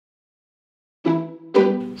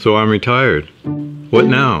So I'm retired. What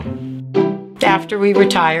now? After we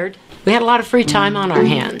retired, we had a lot of free time on our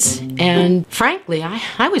hands. And frankly,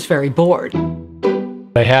 I was very bored.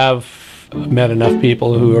 I have met enough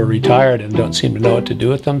people who are retired and don't seem to know what to do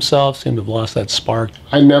with themselves, seem to have lost that spark.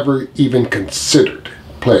 I never even considered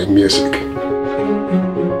playing music. I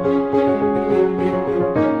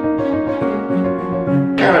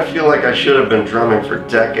kind of feel like I should have been drumming for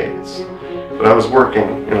decades, but I was working,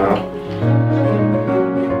 you know.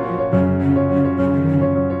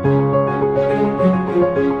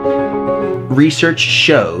 Research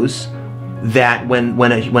shows that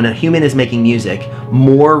when a human is making music,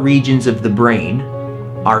 more regions of the brain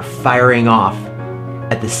are firing off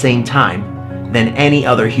at the same time than any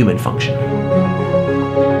other human function.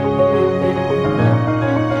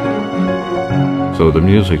 So the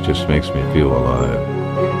music just makes me feel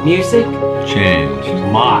alive. Music Changed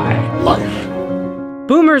My Life.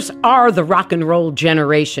 Boomers are the rock and roll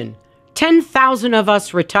generation. 10,000 of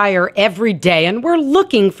us retire every day, and we're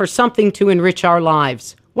looking for something to enrich our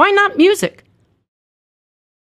lives. Why not music?